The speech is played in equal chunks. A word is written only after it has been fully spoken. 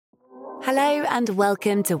Hello and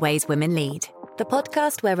welcome to Ways Women Lead, the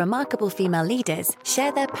podcast where remarkable female leaders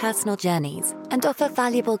share their personal journeys and offer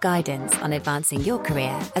valuable guidance on advancing your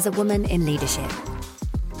career as a woman in leadership.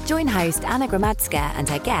 Join host Anna Gromadska and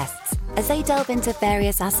her guests as they delve into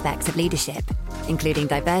various aspects of leadership, including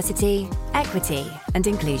diversity, equity, and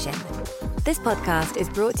inclusion. This podcast is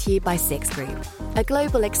brought to you by Six Group, a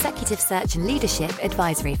global executive search and leadership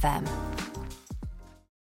advisory firm.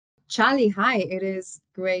 Charly, hi, it is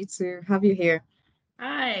great to have you here.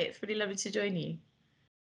 Hi, it's really lovely to join you.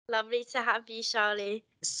 Lovely to have you, Charly.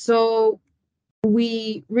 So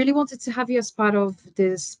we really wanted to have you as part of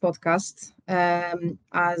this podcast.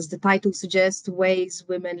 As the title suggests, Ways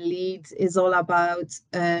Women Lead is all about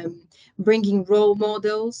bringing role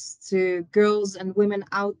models to girls and women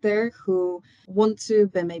out there who want to,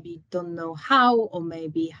 but maybe don't know how, or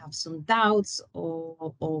maybe have some doubts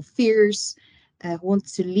or fears. Want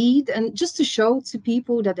to lead, and just to show to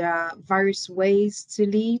people that there are various ways to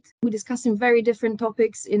lead. We're discussing very different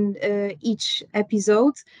topics in each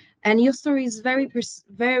episode, and your story is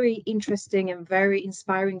very interesting and very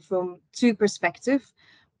inspiring from two perspectives.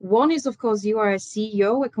 One is, of course, you are a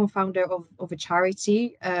CEO, a co-founder of a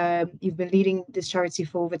charity. You've been leading this charity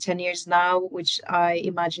for over 10 years now, which I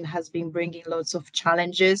imagine has been bringing lots of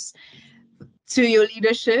challenges to your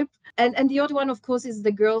leadership. And the other one, of course, is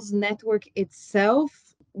the Girls Network itself,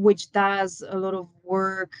 which does a lot of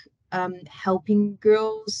work helping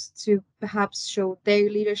girls to perhaps show their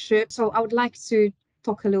leadership. So I would like to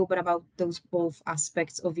talk a little bit about those both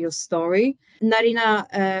aspects of your story.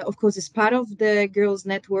 Narina, of course, is part of the Girls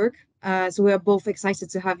Network. So we are both excited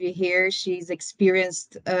to have you here. She's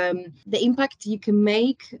experienced the impact you can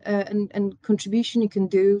make and contribution you can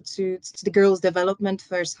do to the girls' development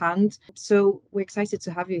firsthand. So we're excited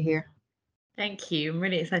to have you here. Thank you. I'm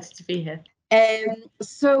really excited to be here.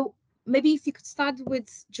 So maybe if you could start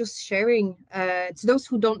with just sharing to those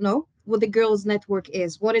who don't know what the Girls Network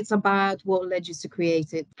is, what it's about, what led you to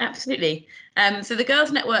create it. Absolutely. So the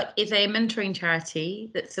Girls Network is a mentoring charity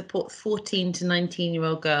that supports 14 to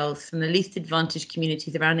 19-year-old girls from the least advantaged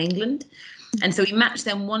communities around England. And so we match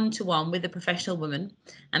them one-to-one with a professional woman,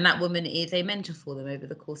 and that woman is a mentor for them over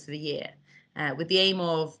the course of a year, with the aim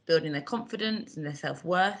of building their confidence and their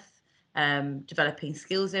self-worth, developing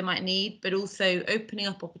skills they might need, but also opening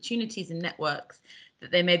up opportunities and networks that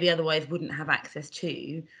they maybe otherwise wouldn't have access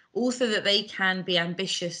to. Also that they can be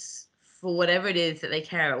ambitious for whatever it is that they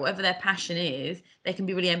care about, whatever their passion is, they can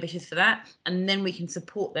be really ambitious for that. And then we can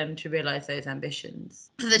support them to realise those ambitions.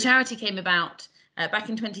 So the charity came about back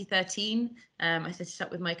in 2013. I set it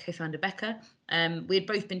up with my co-founder, Becca. We had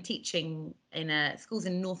both been teaching in schools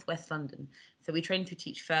in northwest London. So we trained through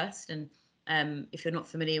Teach First, and if you're not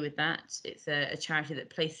familiar with that, it's a charity that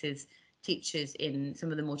places teachers in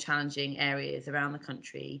some of the more challenging areas around the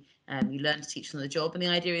country. You learn to teach on the job, and the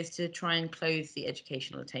idea is to try and close the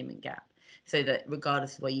educational attainment gap so that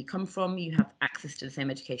regardless of where you come from, you have access to the same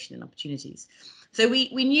education and opportunities. So we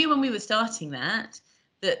knew when we were starting that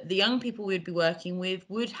the young people we'd be working with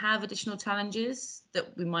would have additional challenges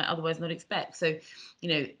that we might otherwise not expect. So,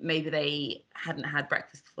 maybe they hadn't had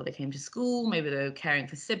breakfast before they came to school, maybe they were caring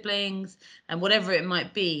for siblings, and whatever it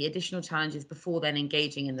might be, additional challenges before then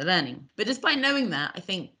engaging in the learning. But despite knowing that, I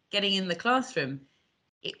think getting in the classroom,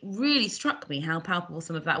 it really struck me how palpable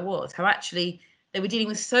some of that was, how actually they were dealing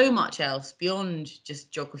with so much else beyond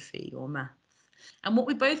just geography or math. And what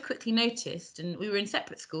we both quickly noticed, and we were in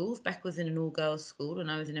separate schools, Becca was in an all-girls school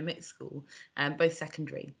and I was in a mixed school, both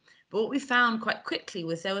secondary. But what we found quite quickly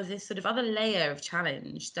was there was this sort of other layer of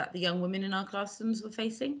challenge that the young women in our classrooms were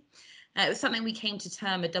facing. It was something we came to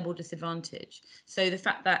term a double disadvantage. So the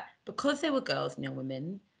fact that because they were girls and young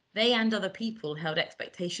women, they and other people held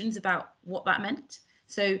expectations about what that meant.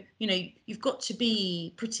 So, you've got to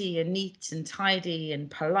be pretty and neat and tidy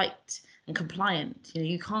and polite and compliant.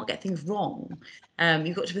 You can't get things wrong.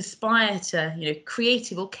 You've got to aspire to,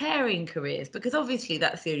 creative or caring careers, because obviously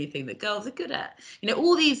that's the only thing that girls are good at.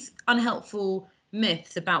 All these unhelpful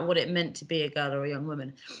myths about what it meant to be a girl or a young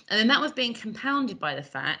woman. And then that was being compounded by the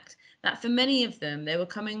fact that for many of them, they were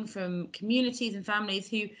coming from communities and families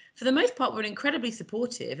who, for the most part, were incredibly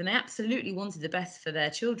supportive, and they absolutely wanted the best for their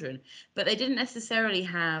children, but they didn't necessarily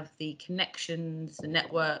have the connections, the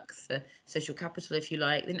networks, the social capital, if you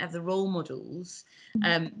like. They didn't have the role models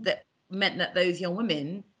that meant that those young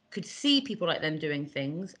women could see people like them doing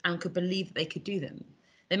things and could believe that they could do them.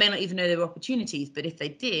 They may not even know there were opportunities, but if they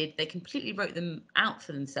did, they completely wrote them out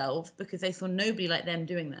for themselves because they saw nobody like them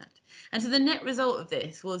doing that. And so the net result of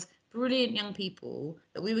this was brilliant young people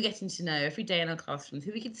that we were getting to know every day in our classrooms,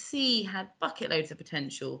 who we could see had bucket loads of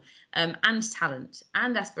potential and talent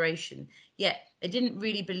and aspiration, yet they didn't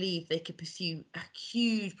really believe they could pursue a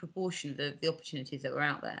huge proportion of the opportunities that were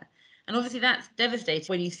out there. And obviously that's devastating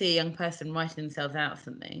when you see a young person writing themselves out of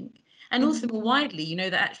something. And also more widely, you know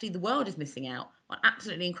that actually the world is missing out on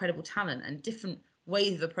absolutely incredible talent and different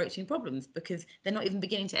ways of approaching problems because they're not even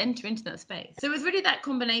beginning to enter into that space. So it was really that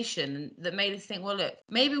combination that made us think, well, look,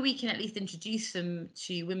 maybe we can at least introduce them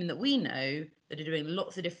to women that we know that are doing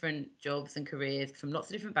lots of different jobs and careers from lots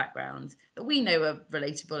of different backgrounds that we know are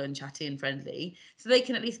relatable and chatty and friendly, so they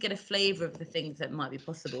can at least get a flavour of the things that might be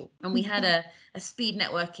possible. And we had a speed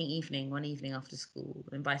networking evening one evening after school,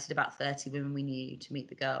 invited about 30 women we knew to meet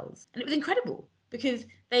the girls. And it was incredible because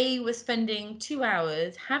they were spending 2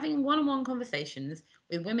 hours having one-on-one conversations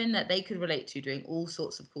with women that they could relate to doing all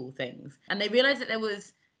sorts of cool things. And they realised that there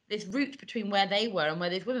was this route between where they were and where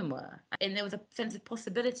these women were. And there was a sense of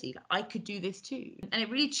possibility, like, I could do this too. And it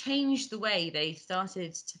really changed the way they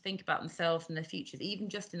started to think about themselves and their futures, even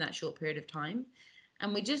just in that short period of time.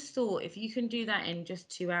 And we just thought, if you can do that in just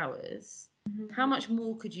 2 hours, how much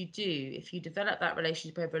more could you do if you develop that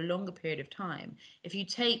relationship over a longer period of time? If you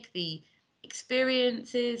take the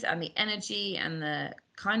experiences and the energy and the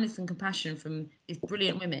kindness and compassion from these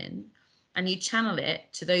brilliant women and you channel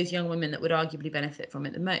it to those young women that would arguably benefit from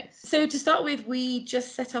it the most. So to start with, we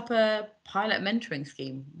just set up a pilot mentoring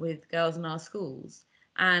scheme with girls in our schools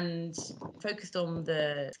and focused on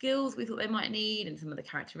the skills we thought they might need and some of the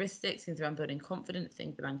characteristics, things around building confidence,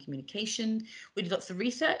 things around communication. We did lots of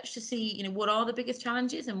research to see, you know, what are the biggest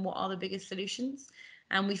challenges and what are the biggest solutions.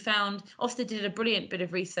 And we found, Ofsted did a brilliant bit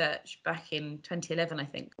of research back in 2011, I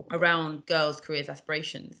think, around girls' careers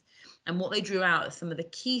aspirations. And what they drew out are some of the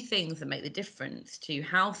key things that make the difference to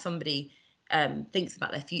how somebody thinks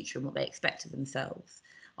about their future and what they expect of themselves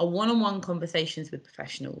are one-on-one conversations with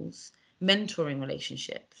professionals, mentoring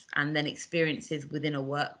relationships, and then experiences within a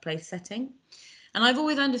workplace setting. And I've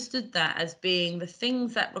always understood that as being the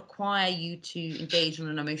things that require you to engage on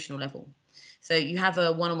an emotional level. So you have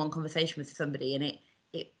a one-on-one conversation with somebody and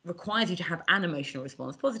it requires you to have an emotional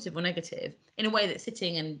response, positive or negative, in a way that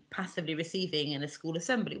sitting and passively receiving in a school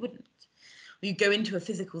assembly wouldn't. You go into a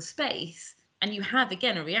physical space and you have,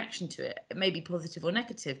 again, a reaction to it. It may be positive or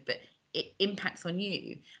negative, but it impacts on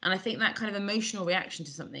you. And I think that kind of emotional reaction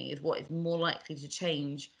to something is what is more likely to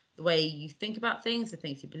change the way you think about things, the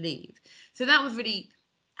things you believe. So that was really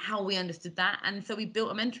how we understood that. And so we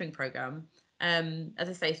built a mentoring program, as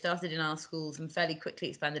I say, started in our schools and fairly quickly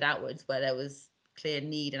expanded outwards where there was clear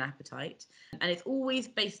need and appetite. And it's always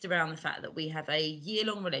based around the fact that we have a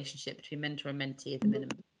year-long relationship between mentor and mentee at the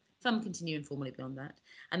minimum. Some continue informally beyond that.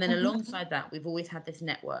 And then alongside that, we've always had this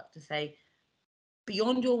network to say,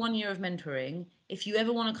 beyond your 1 year of mentoring, if you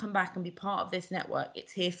ever want to come back and be part of this network,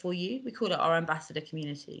 it's here for you. We call it our ambassador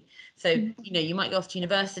community. So, you know, you might go off to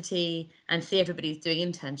university and see everybody's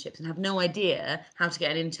doing internships and have no idea how to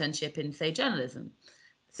get an internship in, say, journalism.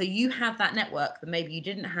 So you have that network that maybe you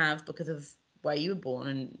didn't have because of where you were born,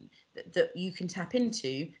 and that you can tap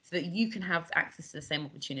into so that you can have access to the same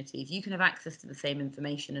opportunities, you can have access to the same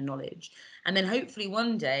information and knowledge, and then hopefully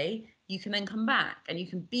one day you can then come back and you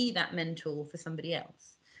can be that mentor for somebody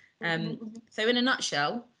else. So in a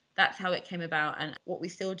nutshell, that's how it came about and what we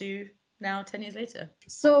still do now 10 years later.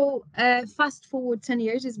 So fast forward 10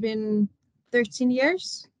 years, it's been 13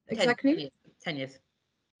 years exactly. 10 years.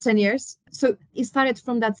 10 years. So it started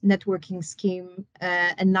from that networking scheme,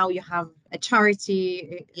 and now you have a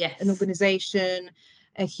charity, Yes. an organization,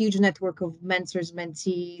 a huge network of mentors,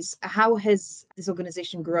 mentees. How has this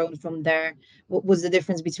organization grown from there? What was the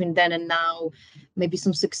difference between then and now? Maybe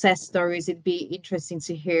some success stories. It'd be interesting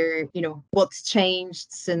to hear, you know, what's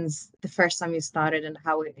changed since the first time you started and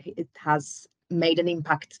how it has made an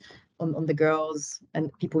impact on the girls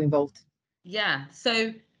and people involved. Yeah,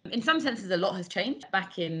 so in some senses, a lot has changed.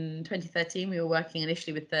 Back in 2013, we were working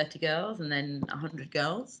initially with 30 girls and then 100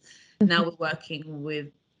 girls. Now we're working with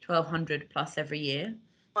 1,200 plus every year.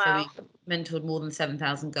 Wow. So we've mentored more than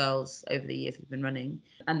 7,000 girls over the years we've been running.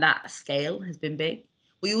 And that scale has been big.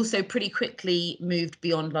 We also pretty quickly moved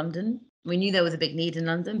beyond London. We knew there was a big need in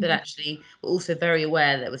London, but actually we're also very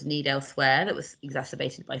aware there was a need elsewhere that was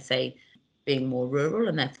exacerbated by, say, being more rural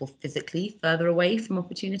and therefore physically further away from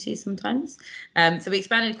opportunities sometimes. So we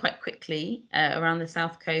expanded quite quickly around the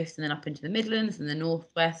south coast and then up into the Midlands and the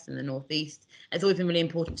northwest and the northeast. It's always been really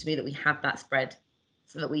important to me that we have that spread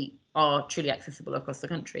so that we are truly accessible across the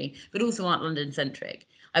country, but also aren't London centric.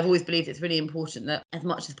 I've always believed it's really important that as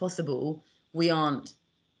much as possible, we aren't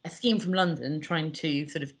a scheme from London trying to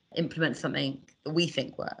sort of implement something that we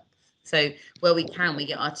think works. So where we can, we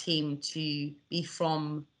get our team to be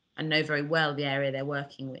from and know very well the area they're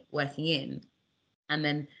working in, and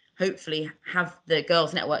then hopefully have the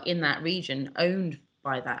girls network in that region owned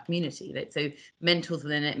by that community. So mentors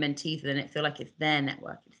within it, mentees within it feel like it's their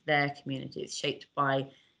network, it's their community, it's shaped by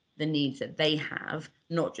the needs that they have,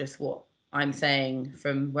 not just what I'm saying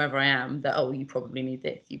from wherever I am, that, oh, you probably need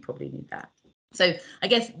this, you probably need that. So I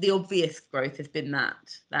guess the obvious growth has been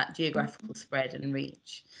that geographical spread and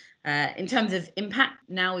reach. In terms of impact,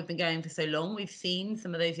 now we've been going for so long, we've seen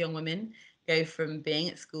some of those young women go from being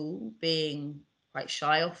at school, being quite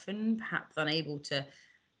shy often, perhaps unable to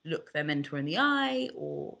look their mentor in the eye,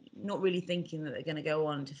 or not really thinking that they're going to go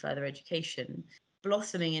on to further education,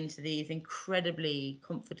 blossoming into these incredibly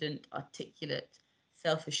confident, articulate,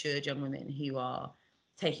 self-assured young women who are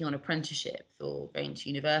taking on apprenticeships or going to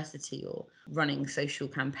university or running social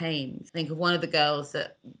campaigns. I think of one of the girls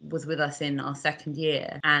that was with us in our second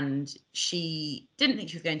year, and she didn't think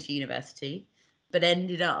she was going to university, but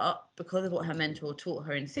ended up, because of what her mentor taught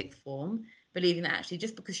her in sixth form, believing that actually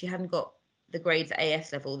just because she hadn't got the grades at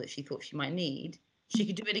AS level that she thought she might need, she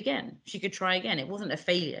could do it again. She could try again. It wasn't a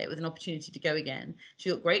failure. It was an opportunity to go again. She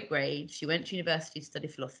got great grades. She went to university to study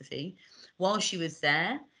philosophy. While she was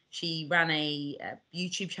there, she ran a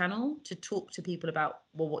YouTube channel to talk to people about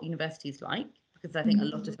what university is like, because I think a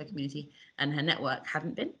lot of her community and her network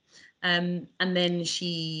hadn't been. And then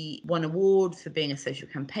she won awards for being a social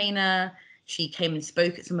campaigner. She came and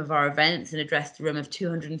spoke at some of our events and addressed a room of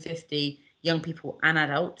 250 young people and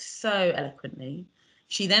adults so eloquently.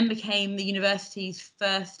 She then became the university's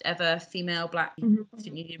first ever female Black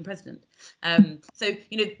student union president. So,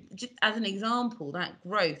 just as an example, that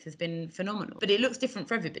growth has been phenomenal. But it looks different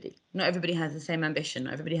for everybody. Not everybody has the same ambition.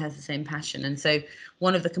 Not everybody has the same passion. And so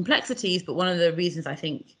one of the complexities, but one of the reasons I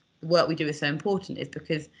think the work we do is so important, is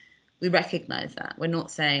because we recognise that. We're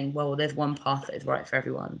not saying, well, there's one path that is right for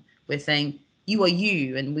everyone. We're saying, you are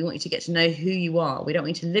you, and we want you to get to know who you are. We don't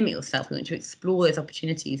want you to limit yourself. We want you to explore those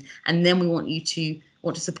opportunities, and then we want to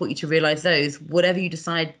support you to realize those, whatever you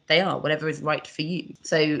decide they are, whatever is right for you.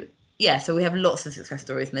 So so we have lots of success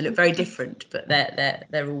stories, and they look very different, but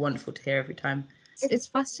they're all wonderful to hear every time. It's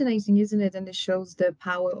fascinating, isn't it? And it shows the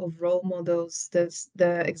power of role models.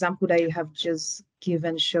 The example that you have just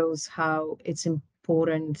given shows how it's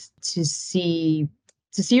important to see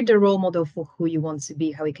the role model for who you want to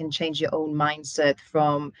be, how it can change your own mindset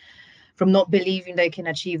from not believing they can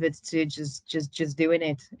achieve it to just doing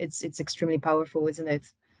it. It's extremely powerful, isn't it?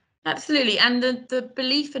 Absolutely. And the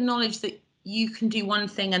belief and knowledge that you can do one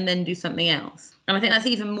thing and then do something else. And I think that's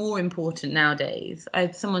even more important nowadays.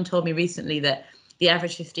 Someone told me recently that the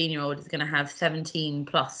average 15-year-old is going to have 17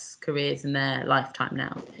 plus careers in their lifetime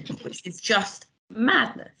now, which is just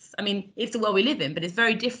madness. I mean, it's the world we live in, but it's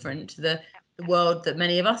very different to the world that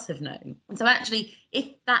many of us have known. And so actually, if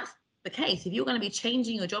that's the case, if you're going to be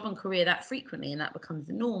changing your job and career that frequently and that becomes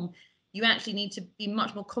the norm, you actually need to be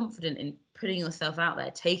much more confident in putting yourself out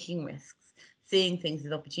there, taking risks, seeing things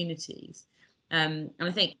as opportunities. And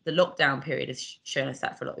I think the lockdown period has shown us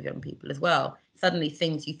that for a lot of young people as well. Suddenly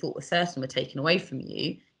things you thought were certain were taken away from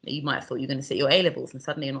you. You might have thought you were going to sit your A-levels and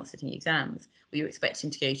suddenly you're not sitting exams, or you're expecting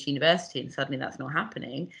to go to university and suddenly that's not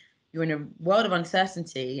happening. You're in a world of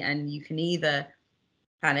uncertainty, and you can either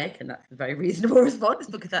panic, and that's a very reasonable response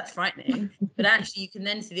because that's frightening, but actually you can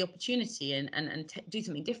then see the opportunity and do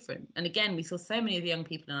something different. And again, we saw so many of the young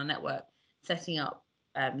people in our network setting up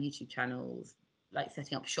YouTube channels, like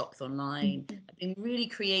setting up shops online, being really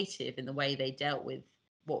creative in the way they dealt with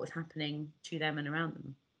what was happening to them and around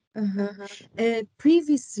them.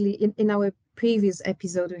 Previously, in our previous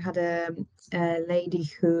episode, we had a lady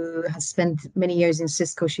who has spent many years in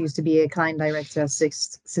Cisco. She used to be a client director at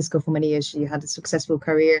Cisco for many years. She had a successful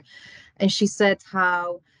career, and she said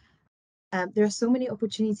how there are so many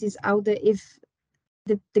opportunities out there. If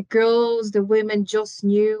the girls, the women just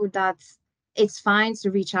knew that it's fine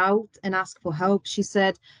to reach out and ask for help. She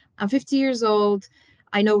said, I'm 50 years old.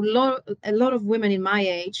 I know a lot of women in my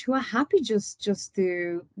age who are happy just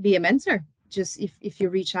to be a mentor, just if you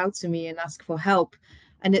reach out to me and ask for help.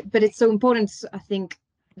 But it's so important. I think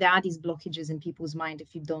there are these blockages in people's mind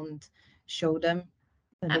if you don't show them.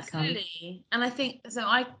 Absolutely. And I think so.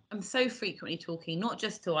 I am so frequently talking not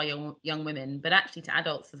just to our young women, but actually to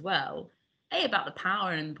adults as well, about the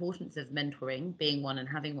power and importance of mentoring, being one and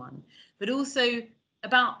having one, but also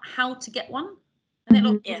about how to get one. And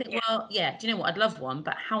then think, well, do you know what? I'd love one,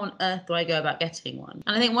 but how on earth do I go about getting one?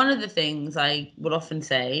 And I think one of the things I will often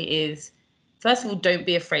say is, first of all, don't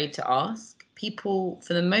be afraid to ask. People,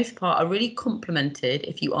 for the most part, are really complimented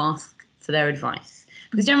if you ask for their advice.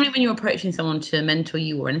 Because generally when you're approaching someone to mentor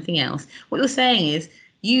you or anything else, what you're saying is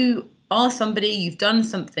you are somebody, you've done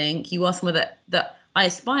something, you are someone that I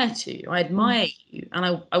aspire to, I admire you,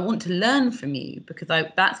 and I want to learn from you because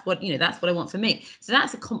that's what I want for me. So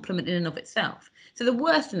that's a compliment in and of itself. So the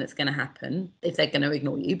worst thing that's going to happen is they're going to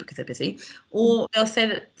ignore you because they're busy, or they'll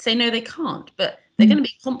say no, they can't, but they're going to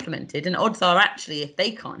be complimented. And odds are actually, if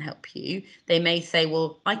they can't help you, they may say,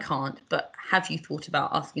 well, I can't, but have you thought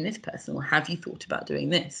about asking this person, or have you thought about doing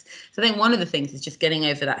this? So I think one of the things is just getting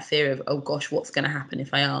over that fear of, oh gosh, what's going to happen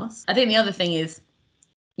if I ask? I think the other thing is,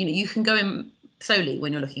 you can go in solely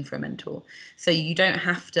when you're looking for a mentor. So you don't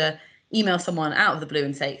have to email someone out of the blue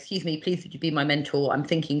and say, excuse me, please would you be my mentor? I'm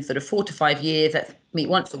thinking sort of 4 to 5 years, let's meet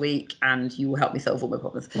once a week and you will help me solve all my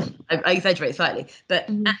problems. I exaggerate slightly, but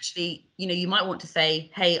actually, you might want to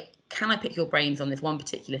say, hey, can I pick your brains on this one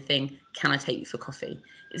particular thing? Can I take you for coffee?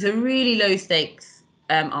 It's a really low stakes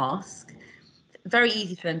ask. Very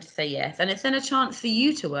easy for them to say yes, and it's then a chance for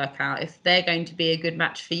you to work out if they're going to be a good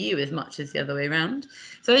match for you as much as the other way around.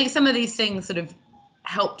 So I think some of these things sort of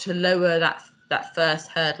help to lower that first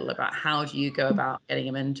hurdle about how do you go about getting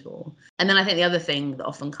a mentor. And then I think the other thing that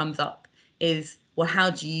often comes up is, well, how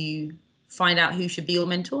do you find out who should be your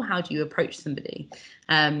mentor? How do you approach somebody?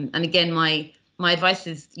 And again, my advice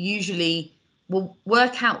is usually, well,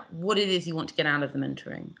 work out what it is you want to get out of the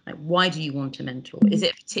mentoring. Like, why do you want to mentor? Is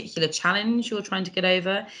it a particular challenge you're trying to get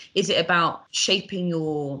over? Is it about shaping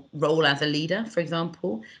your role as a leader, for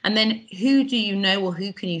example? And then who do you know, or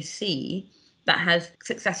who can you see that has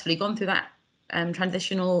successfully gone through that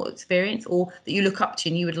transitional experience, or that you look up to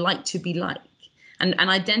and you would like to be like? And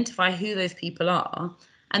identify who those people are,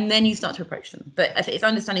 and then you start to approach them. But it's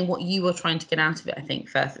understanding what you are trying to get out of it, I think,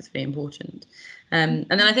 first is very important. And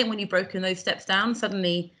then I think when you've broken those steps down,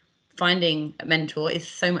 suddenly finding a mentor is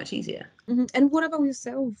so much easier. And what about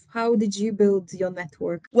yourself? How did you build your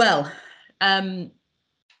network? Well,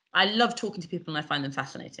 I love talking to people and I find them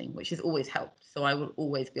fascinating, which has always helped. So I will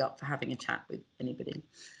always be up for having a chat with anybody.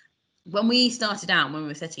 When we started out, when we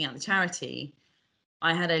were setting out the charity,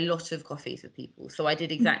 I had a lot of coffees with people. So I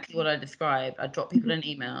did exactly what I described. I'd drop people an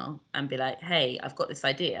email and be like, hey, I've got this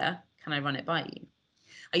idea. Can I run it by you?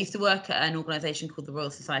 I used to work at an organisation called the Royal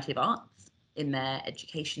Society of Arts in their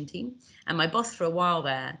education team. And my boss for a while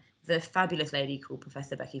there was a fabulous lady called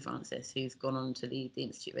Professor Becca Francis, who's gone on to lead the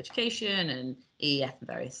Institute of Education and EEF and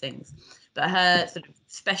various things. But her sort of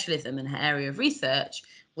specialism and her area of research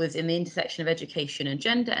was in the intersection of education and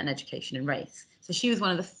gender and education and race. So she was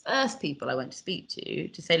one of the first people I went to speak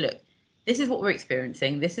to say, look, this is what we're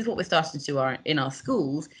experiencing. This is what we're starting to do in our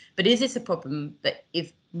schools. But is this a problem that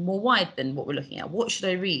is more wide than what we're looking at? What should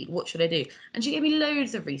I read? What should I do? And she gave me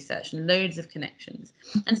loads of research and loads of connections.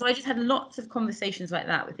 And so I just had lots of conversations like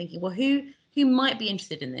that with thinking, well, who might be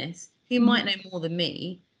interested in this? Who might know more than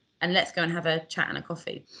me? And let's go and have a chat and a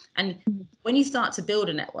coffee. And when you start to build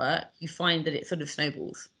a network, you find that it sort of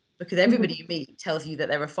snowballs, because everybody you meet tells you that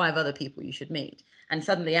there are 5 other people you should meet. And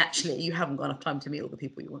suddenly, actually, you haven't got enough time to meet all the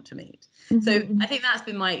people you want to meet. So I think that's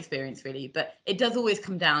been my experience, really. But it does always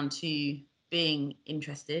come down to being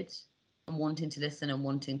interested and wanting to listen and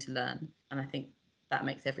wanting to learn. And I think that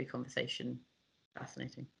makes every conversation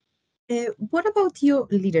fascinating. What about your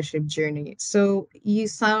leadership journey? So you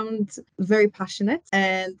sound very passionate,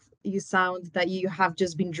 and you sound that you have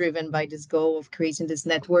just been driven by this goal of creating this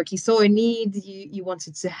network. You saw a need, you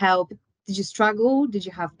wanted to help. Did you struggle? Did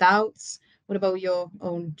you have doubts? What about your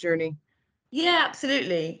own journey? Yeah,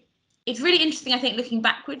 absolutely. It's really interesting, I think, looking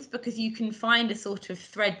backwards, because you can find a sort of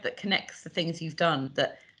thread that connects the things you've done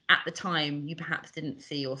that at the time you perhaps didn't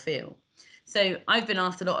see or feel. So I've been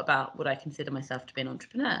asked a lot about would I consider myself to be an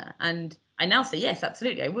entrepreneur? And I now say, yes,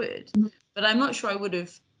 absolutely, I would. But I'm not sure I would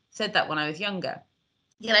have said that when I was younger.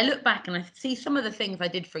 Yet I look back and I see some of the things I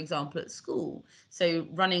did, for example, at school. So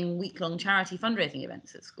running week-long charity fundraising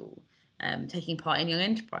events at school, taking part in Young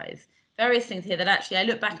Enterprise, various things here that actually I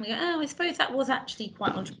look back and go, oh, I suppose that was actually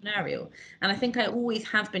quite entrepreneurial. And I think I always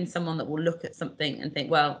have been someone that will look at something and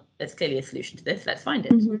think, well, there's clearly a solution to this, let's find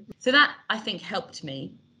it. So that, I think, helped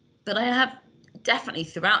me. But I have definitely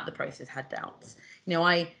throughout the process had doubts.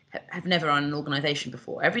 I have never run an organisation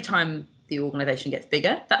before. Every time the organisation gets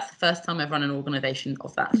bigger, that's the first time I've run an organisation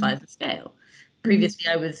of that size and scale. Previously,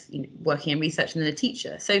 I was working in research and then a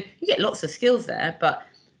teacher. So you get lots of skills there, but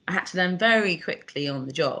I had to learn very quickly on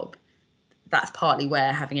the job. That's partly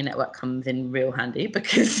where having a network comes in real handy,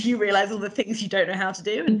 because you realise all the things you don't know how to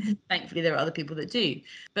do. And thankfully, there are other people that do.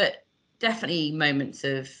 But definitely moments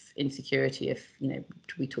of insecurity. If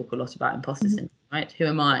we talk a lot about imposter syndrome, right? Who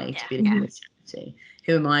am I to be leading this charity?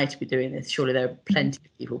 Who am I to be doing this? Surely there are plenty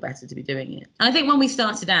of people better to be doing it. And I think when we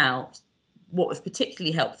started out, what was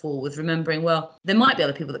particularly helpful was remembering, well, there might be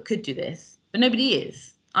other people that could do this, but nobody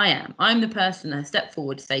is. I'm the person that step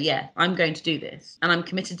forward to say, yeah, I'm going to do this and I'm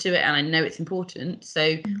committed to it and I know it's important.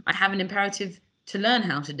 So I have an imperative to learn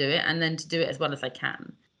how to do it and then to do it as well as I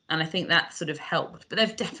can. And I think that sort of helped. But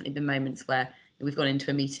there's definitely been moments where we've gone into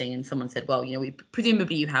a meeting and someone said, well,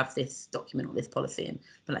 presumably you have this document or this policy, and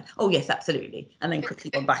we're like, oh yes, absolutely, and then quickly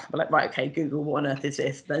gone back and we're like, right, okay, Google, what on earth is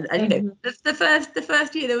this? And the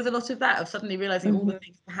first year there was a lot of that, of suddenly realizing all the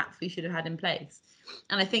things perhaps we should have had in place.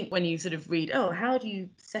 And I think when you sort of read, oh, how do you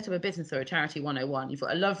set up a business or a charity 101, you've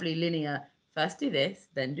got a lovely linear, first do this,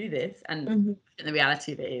 then do this, and the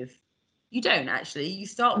reality of it is you don't actually. You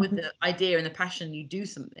start with the idea and the passion, you do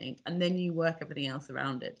something, and then you work everything else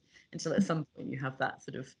around it until at some point you have that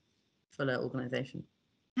sort of fuller organization.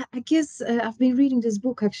 I guess I've been reading this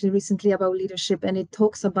book actually recently about leadership, and it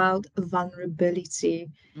talks about vulnerability.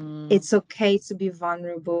 It's okay to be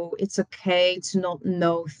vulnerable. It's okay to not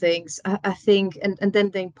know things. I think, and then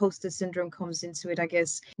the imposter syndrome comes into it, I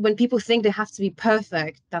guess. When people think they have to be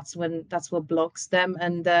perfect, that's what blocks them.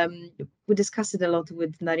 And we discussed it a lot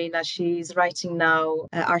with Narina. She's writing now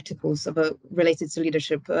articles related to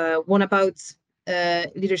leadership. One about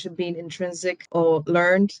leadership being intrinsic or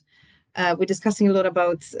learned. We're discussing a lot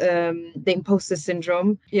about the imposter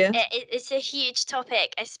syndrome. Yeah, it's a huge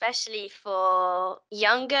topic, especially for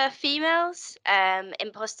younger females.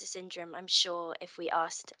 Imposter syndrome, I'm sure if we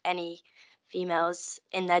asked any females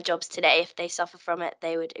in their jobs today if they suffer from it,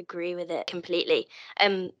 they would agree with it completely.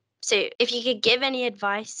 So if you could give any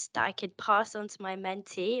advice that I could pass on to my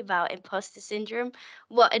mentee about imposter syndrome,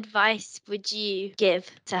 what advice would you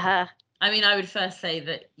give to her? I mean, I would first say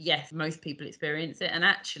that, yes, most people experience it. And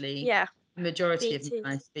actually, the majority of men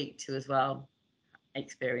I speak to as well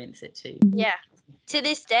experience it too. Yeah. To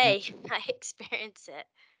this day, I experience it.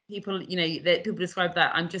 People, people describe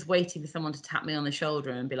that, I'm just waiting for someone to tap me on the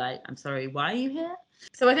shoulder and be like, I'm sorry, why are you here?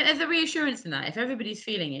 So I think there's a reassurance in that. If everybody's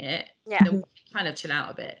feeling it, then we kind of chill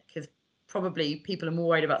out a bit, because probably people are more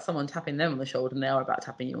worried about someone tapping them on the shoulder than they are about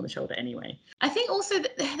tapping you on the shoulder anyway. I think also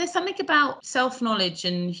that there's something about self-knowledge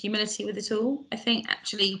and humility with it all. I think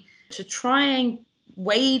actually to try and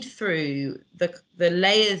wade through the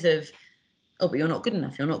layers of, oh, but you're not good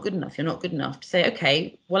enough, you're not good enough, you're not good enough, to say,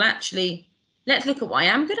 okay, well, actually, let's look at what I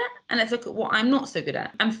am good at and let's look at what I'm not so good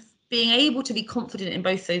at. And being able to be confident in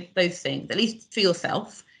both those things, at least for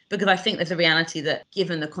yourself, because I think there's a reality that,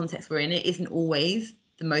 given the context we're in, it isn't always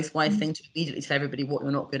the most wise thing to immediately tell everybody what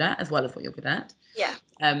you're not good at, as well as what you're good at. Yeah.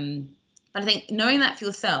 But I think knowing that for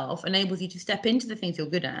yourself enables you to step into the things you're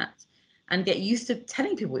good at and get used to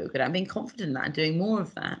telling people what you're good at and being confident in that and doing more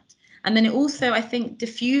of that. And then it also, I think,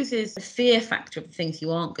 diffuses the fear factor of the things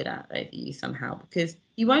you aren't good at over you somehow, because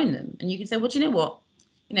you own them and you can say, well, do you know what?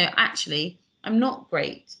 Actually, I'm not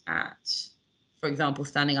great at, for example,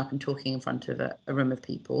 standing up and talking in front of a room of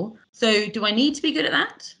people. So do I need to be good at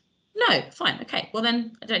that? No, fine. Okay. Well,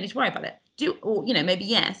 then I don't need to worry about it. Maybe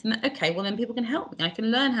yes. And okay, well, then people can help me. I can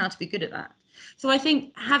learn how to be good at that. So I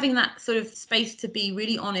think having that sort of space to be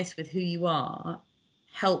really honest with who you are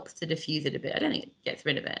helps to diffuse it a bit. I don't think it gets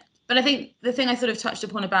rid of it. But I think the thing I sort of touched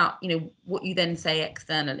upon about, what you then say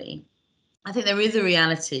externally, I think there is a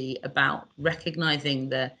reality about recognizing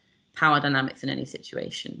the power dynamics in any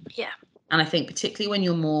situation. Yeah. And I think particularly when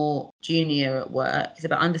you're more junior at work, it's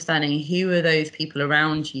about understanding who are those people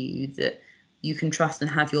around you that you can trust and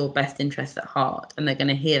have your best interests at heart, and they're going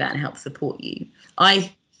to hear that and help support you.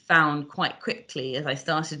 I found quite quickly, as I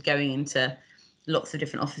started going into lots of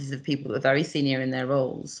different offices of people that were very senior in their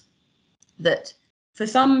roles, that for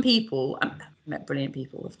some people, I met brilliant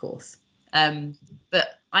people, of course,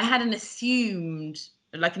 but I had an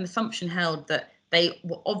assumption held that they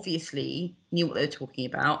were obviously knew what they were talking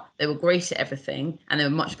about. They were great at everything, and they were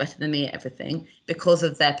much better than me at everything because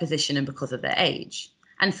of their position and because of their age.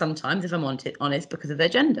 And sometimes, if I'm honest, because of their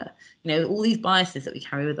gender. All these biases that we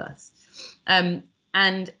carry with us. And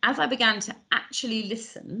as I began to actually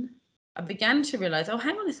listen, I began to realize, oh,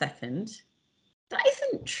 hang on a second, that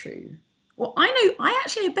isn't true. Well, I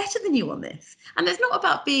actually know better than you on this. And it's not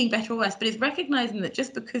about being better or worse, but it's recognizing that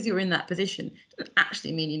just because you're in that position doesn't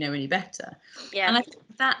actually mean you know any better. Yeah. And I think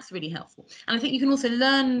that's really helpful. And I think you can also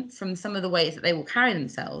learn from some of the ways that they will carry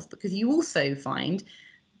themselves, because you also find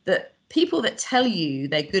that people that tell you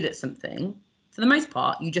they're good at something, for the most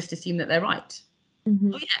part, you just assume that they're right.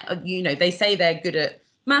 Oh, yeah, they say they're good at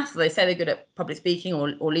maths, or they say they're good at public speaking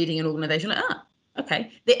or leading an organization. Like,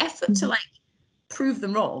 okay. The effort to prove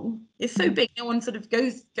them wrong is so big. No one sort of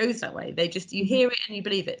goes that way. They just, you hear it and you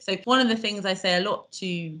believe it. So one of the things I say a lot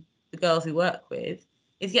to the girls we work with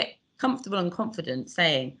is get comfortable and confident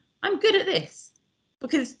saying, I'm good at this,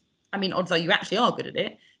 because odds are you actually are good at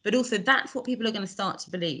it. But also that's what people are going to start to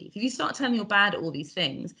believe. If you start telling them you're bad at all these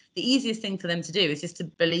things, the easiest thing for them to do is just to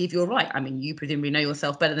believe you're right. I mean, you presumably know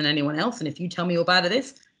yourself better than anyone else. And if you tell me you're bad at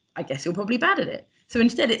this, I guess you're probably bad at it. So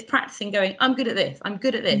instead it's practicing going, I'm good at this. I'm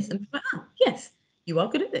good at this. And like, oh, yes, you are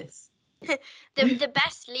good at this. The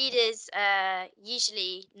best leaders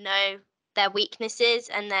usually know their weaknesses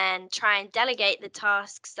and then try and delegate the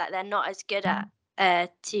tasks that they're not as good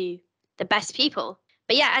at to the best people.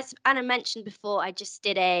 But yeah, as Anna mentioned before, I just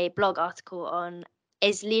did a blog article on,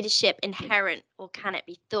 is leadership inherent or can it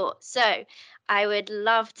be taught? So I would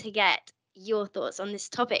love to get your thoughts on this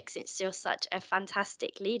topic since you're such a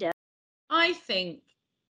fantastic leader. I think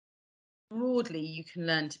broadly you can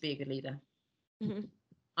learn to be a good leader. Mm-hmm.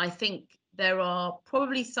 I think there are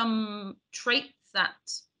probably some traits that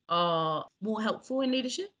are more helpful in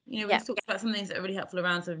leadership. We've talked about some things that are really helpful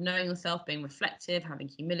around sort of knowing yourself, being reflective, having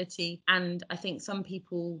humility. And I think some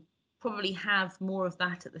people probably have more of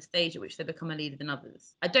that at the stage at which they become a leader than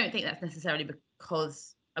others. I don't think that's necessarily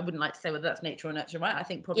because, I wouldn't like to say whether that's nature or nurture, right? I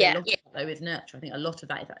think probably a lot of that, though, is nurture. I think a lot of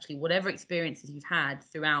that is actually whatever experiences you've had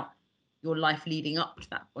throughout your life leading up to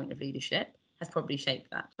that point of leadership has probably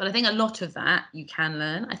shaped that. But I think a lot of that you can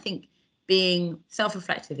learn. I think being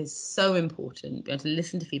self-reflective is so important. Being able to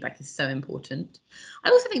listen to feedback is so important. I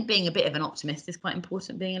also think being a bit of an optimist is quite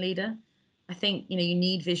important being a leader. I think, you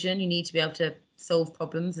need vision. You need to be able to solve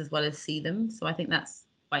problems as well as see them. So I think that's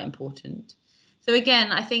quite important. So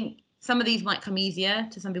again, I think some of these might come easier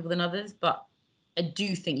to some people than others, but I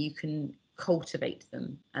do think you can cultivate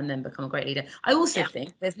them and then become a great leader. I also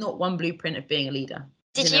think there's not one blueprint of being a leader.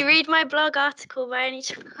 Did you read my blog article by any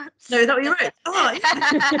chance? No, is that what you wrote? Oh,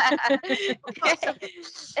 yeah.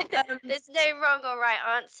 There's no wrong or right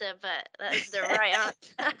answer, but that's the right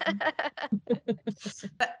answer.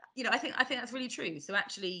 But I think that's really true. So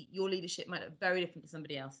actually, your leadership might look very different to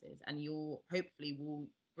somebody else's, and you'll hopefully will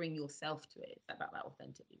bring yourself to it. It's about that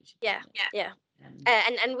authentic leadership. Yeah.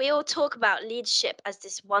 And we all talk about leadership as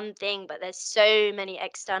this one thing, but there's so many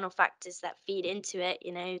external factors that feed into it,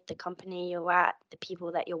 the company you're at, the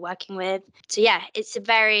people that you're working with. So yeah, it's a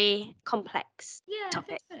very complex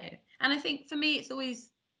topic. I think so. And I think for me, it's always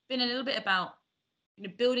been a little bit about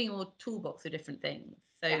building your toolbox of different things.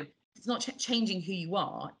 So it's not changing who you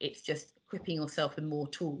are, it's just equipping yourself with more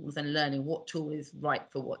tools and learning what tool is right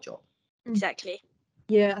for what job. Exactly.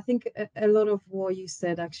 Yeah, I think a lot of what you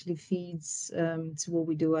said actually feeds to what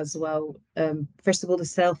we do as well. First of all, the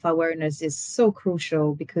self-awareness is so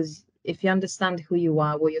crucial because if you understand who you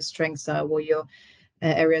are, what your strengths are, what your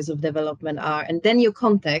areas of development are, and then your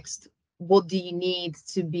context, what do you need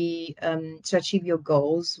to be to achieve your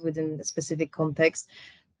goals within a specific context,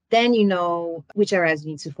 then you know which areas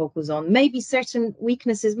you need to focus on. Maybe certain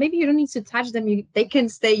weaknesses, maybe you don't need to touch them, they can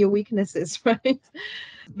stay your weaknesses, right?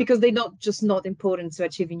 Because they're not important to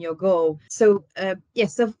achieving your goal. So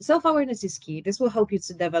yes, self-awareness is key. This will help you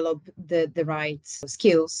to develop the right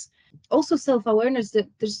skills. Also self-awareness, that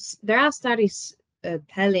there are studies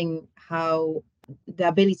telling how the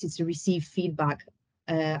ability to receive feedback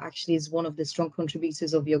actually is one of the strong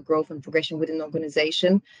contributors of your growth and progression within an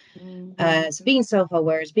organization. So being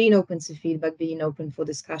self-aware, is being open to feedback, being open for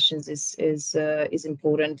discussions is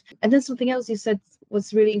important. And then something else you said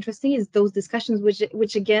what's really interesting is those discussions,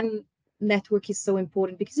 which again, network is so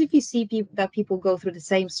important, because if you see that people go through the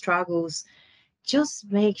same struggles,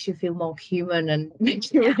 just makes you feel more human and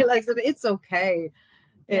makes you realize that it's okay.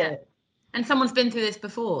 And someone's been through this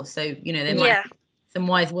before, so they might have some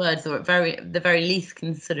wise words, or at the very least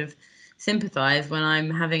can sort of sympathize when I'm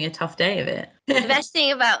having a tough day of it. The best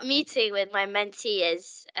thing about meeting with my mentee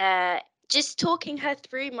is just talking her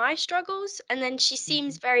through my struggles, and then she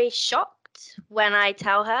seems very shocked when I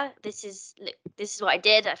tell her this is what I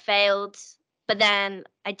did, I failed, but then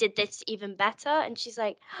I did this even better, and she's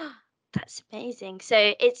like, oh, that's amazing.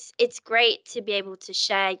 So it's great to be able to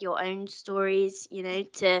share your own stories,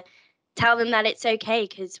 to tell them that it's okay,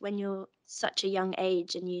 because when you're such a young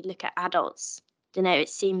age and you look at adults, it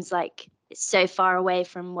seems like it's so far away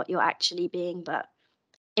from what you're actually being, but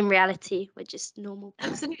in reality we're just normal people.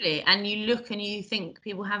 Absolutely. And you look and you think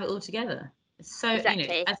people have it all together. So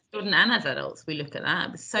exactly. as children and as adults, we look at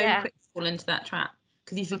that. It's so quick to fall into that trap,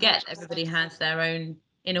 because you forget everybody has their own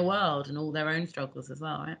inner world and all their own struggles as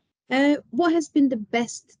well, right? What has been the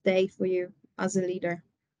best day for you as a leader?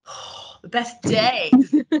 The best day.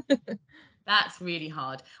 That's really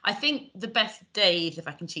hard. I think the best days, if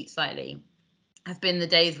I can cheat slightly, have been the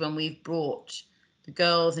days when we've brought the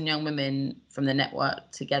girls and young women from the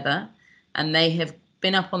network together, and they have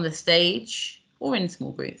been up on the stage, or in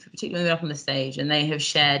small groups, particularly when they're up on the stage, and they have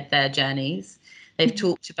shared their journeys. They've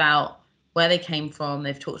talked about where they came from.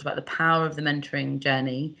 They've talked about the power of the mentoring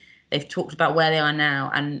journey. They've talked about where they are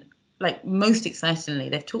now. And like most excitingly,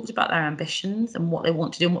 they've talked about their ambitions and what they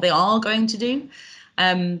want to do and what they are going to do.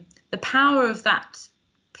 The power of that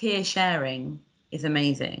peer sharing is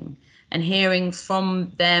amazing. And hearing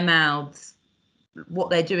from their mouths what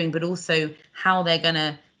they're doing, but also how they're going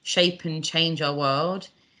to shape and change our world.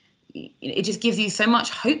 It just gives you so much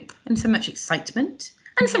hope and so much excitement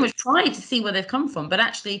and so much pride to see where they've come from. But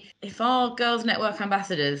actually, if our Girls Network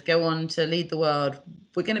ambassadors go on to lead the world,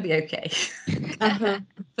 we're going to be okay.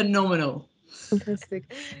 Phenomenal.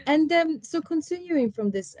 Fantastic. And so continuing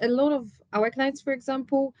from this, a lot of our clients, for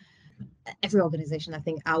example, every organization I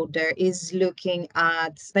think out there is looking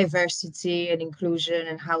at diversity and inclusion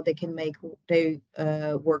and how they can make their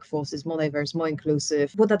workforces more diverse, more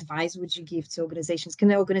inclusive. What advice would you give to organizations?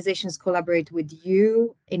 Can organizations collaborate with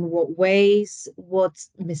you? In what ways? What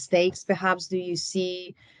mistakes perhaps do you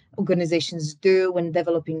see organizations do when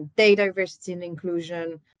developing their diversity and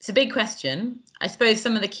inclusion? It's a big question. I suppose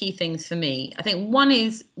some of the key things for me, I think one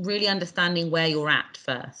is really understanding where you're at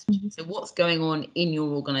first. So what's going on in your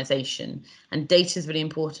organization, and data is really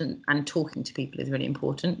important, and talking to people is really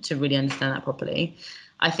important to really understand that properly.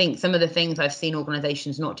 I think some of the things I've seen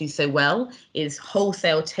organizations not do so well is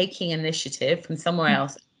wholesale taking initiative from somewhere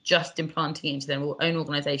else, just implanting it into their own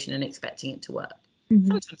organization and expecting it to work.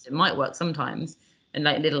 Sometimes it might work, sometimes, and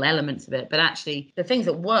like little elements of it, but actually the things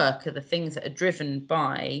that work are the things that are driven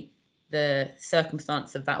by the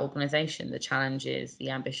circumstance of that organization, the challenges, the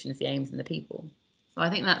ambitions, the aims, and the people. So I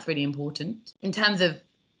think that's really important in terms of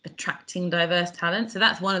attracting diverse talent. So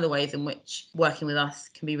that's one of the ways in which working with us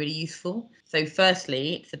can be really useful. So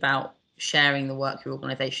firstly, it's about sharing the work your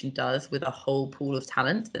organization does with a whole pool of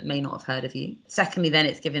talent that may not have heard of you. Secondly, then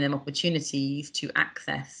it's giving them opportunities to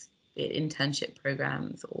access internship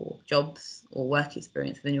programs or jobs or work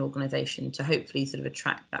experience within your organization to hopefully sort of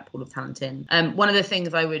attract that pool of talent in. One of the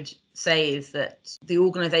things I would say is that the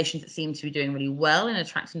organizations that seem to be doing really well in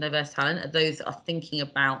attracting diverse talent are those that are thinking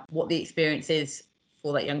about what the experience is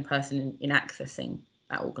for that young person in accessing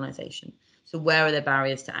that organization. So where are the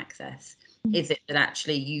barriers to access? Is it that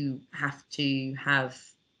actually you have to have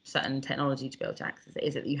certain technology to be able to access it?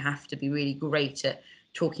 Is it that you have to be really great at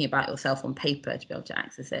talking about yourself on paper to be able to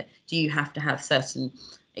access it? Do you have to have certain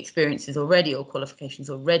experiences already or qualifications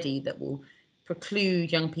already that will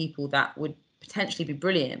preclude young people that would potentially be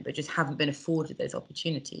brilliant but just haven't been afforded those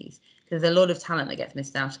opportunities? Because there's a lot of talent that gets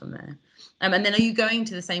missed out on there. And then are you going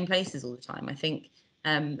to the same places all the time? I think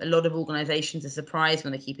a lot of organizations are surprised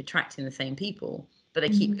when they keep attracting the same people, but they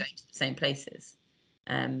keep going to the same places.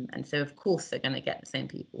 And so of course they're going to get the same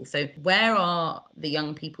people. So where are the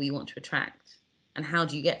young people you want to attract? And how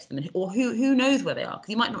do you get to them? Or who knows where they are? Because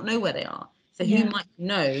you might not know where they are. So who might you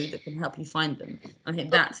know that can help you find them? I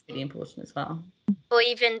think that's really important as well. Or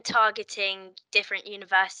even targeting different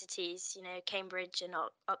universities. You know, Cambridge and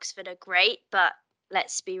Oxford are great, but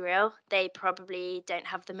let's be real, they probably don't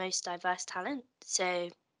have the most diverse talent. So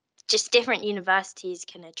just different universities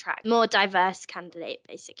can attract more diverse candidate,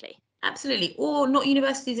 basically. Absolutely. Or not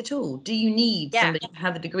universities at all. Do you need somebody to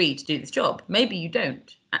have a degree to do this job? Maybe you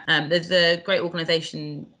don't. There's a great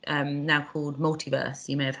organisation now called Multiverse,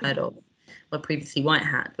 you may have heard of, or previously White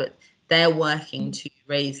Hat, but they're working to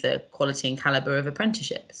raise the quality and calibre of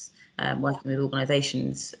apprenticeships, working with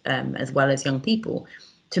organisations as well as young people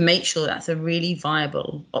to make sure that's a really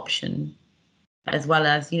viable option as well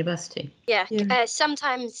as university.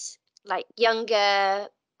 Sometimes like younger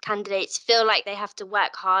candidates feel like they have to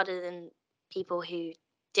work harder than people who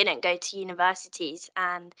didn't go to universities,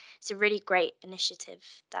 and it's a really great initiative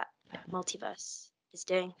that Multiverse is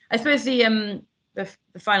doing. I suppose the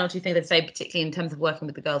final two things I'd say, particularly in terms of working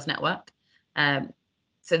with the Girls Network,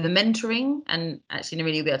 so the mentoring, and actually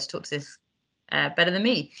Nerina, you'll be able to talk to this better than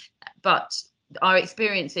me, but our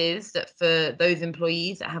experience is that for those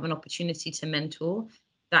employees that have an opportunity to mentor,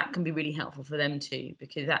 that can be really helpful for them too,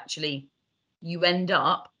 because actually you end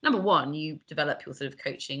up, number one, you develop your sort of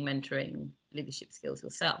coaching, mentoring, leadership skills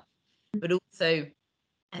yourself, but also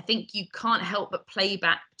I think you can't help but play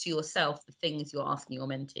back to yourself the things you're asking your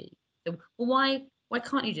mentee. So, well, why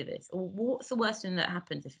can't you do this? Or what's the worst thing that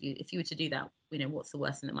happens if you were to do that? You know, what's the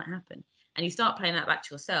worst thing that might happen? And you start playing that back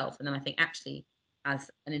to yourself. And then I think actually, as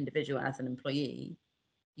an individual, as an employee,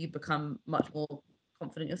 you become much more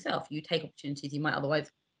confident yourself. You take opportunities you might otherwise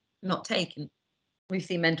not take. And we've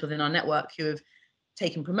seen mentors in our network who have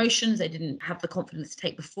taken promotions they didn't have the confidence to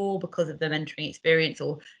take before because of their mentoring experience,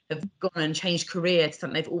 or have gone and changed career to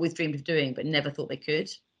something they've always dreamed of doing but never thought they could.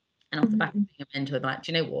 And off the back of being a mentor, they're like,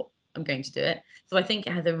 do you know what? I'm going to do it. So I think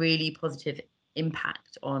it has a really positive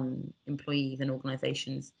impact on employees and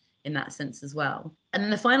organizations in that sense as well. And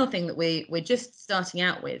then the final thing that we're just starting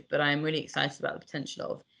out with, but I'm really excited about the potential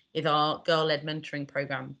of, is our girl-led mentoring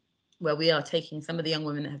program, where we are taking some of the young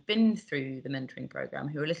women that have been through the mentoring program,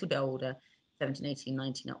 who are a little bit older, 17, 18,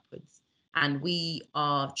 19 upwards, and we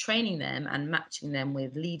are training them and matching them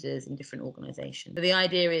with leaders in different organizations. So the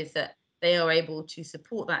idea is that they are able to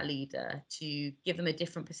support that leader, to give them a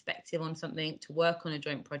different perspective on something, to work on a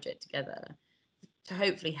joint project together, to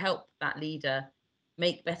hopefully help that leader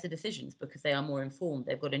make better decisions because they are more informed.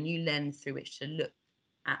 They've got a new lens through which to look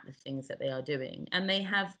at the things that they are doing, and they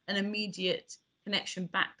have an immediate connection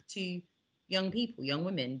back to young people, young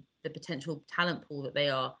women, the potential talent pool that they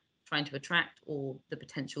are trying to attract, or the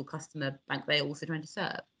potential customer bank they are also trying to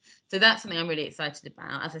serve. So that's something I'm really excited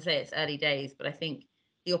about. As I say, it's early days, but I think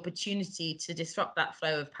the opportunity to disrupt that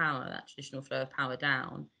flow of power, that traditional flow of power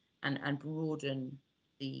down, and broaden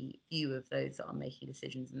the view of those that are making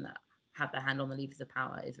decisions and that have their hand on the levers of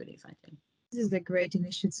power is really exciting. This is a great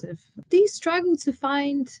initiative. Do you struggle to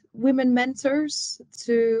find women mentors,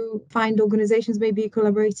 to find organizations maybe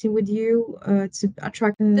collaborating with you to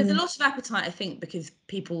attract? There's a lot of appetite, I think, because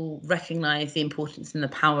people recognise the importance and the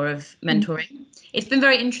power of mentoring. It's been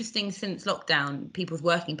very interesting since lockdown. People's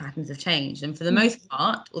working patterns have changed, and for the most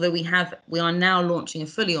part, although we are now launching a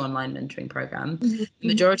fully online mentoring program, the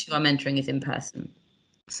majority of our mentoring is in person.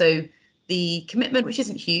 So the commitment, which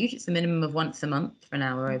isn't huge, it's a minimum of once a month for an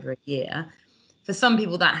hour over a year. For some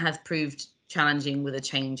people, that has proved challenging with a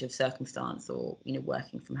change of circumstance, or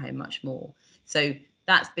working from home much more. So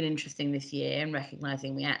that's been interesting this year, and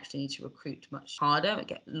recognising we actually need to recruit much harder and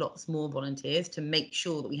get lots more volunteers to make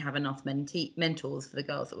sure that we have enough mentors for the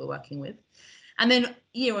girls that we're working with. And then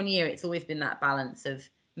year on year, it's always been that balance of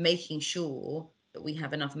making sure that we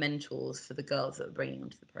have enough mentors for the girls that we're bringing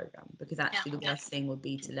onto the programme, because actually the worst thing would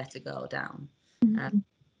be to let a girl down.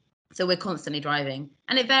 So we're constantly driving,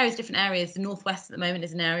 and it varies different areas. The Northwest at the moment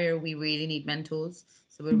is an area where we really need mentors.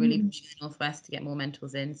 So we're really pushing the Northwest to get more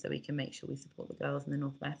mentors in, so we can make sure we support the girls in the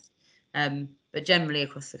Northwest. But generally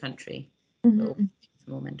across the country, we'll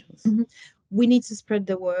more mentors. We need to spread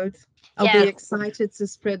the word. I'll be excited to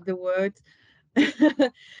spread the word.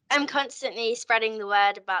 I'm constantly spreading the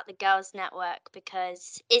word about the Girls Network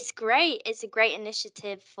because it's great. It's a great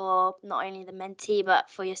initiative for not only the mentee, but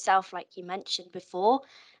for yourself, like you mentioned before.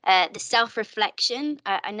 The self-reflection.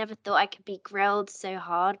 I never thought I could be grilled so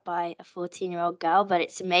hard by a 14-year-old girl, but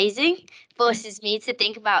it's amazing. Forces me to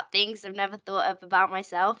think about things I've never thought of about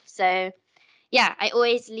myself. So yeah, I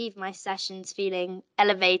always leave my sessions feeling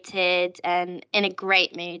elevated and in a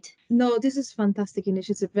great mood. No, this is fantastic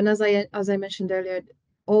initiative. And as I mentioned earlier,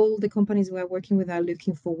 all the companies we're working with are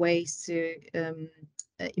looking for ways to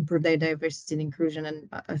improve their diversity and inclusion. And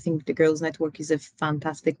I think the Girls Network is a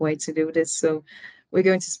fantastic way to do this. So we're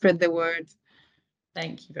going to spread the word.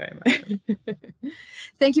 Thank you very much.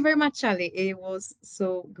 Thank you very much, Charly. It was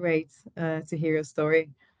so great to hear your story.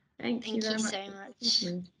 Thank you so much. It's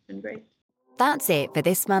been great. That's it for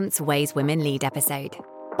this month's Ways Women Lead episode.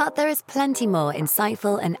 But there is plenty more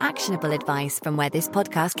insightful and actionable advice from where this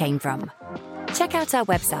podcast came from. Check out our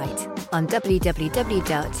website on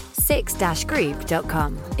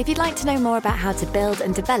www.six-group.com if you'd like to know more about how to build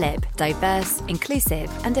and develop diverse,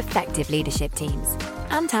 inclusive, and effective leadership teams,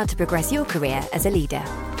 and how to progress your career as a leader.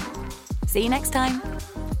 See you next time.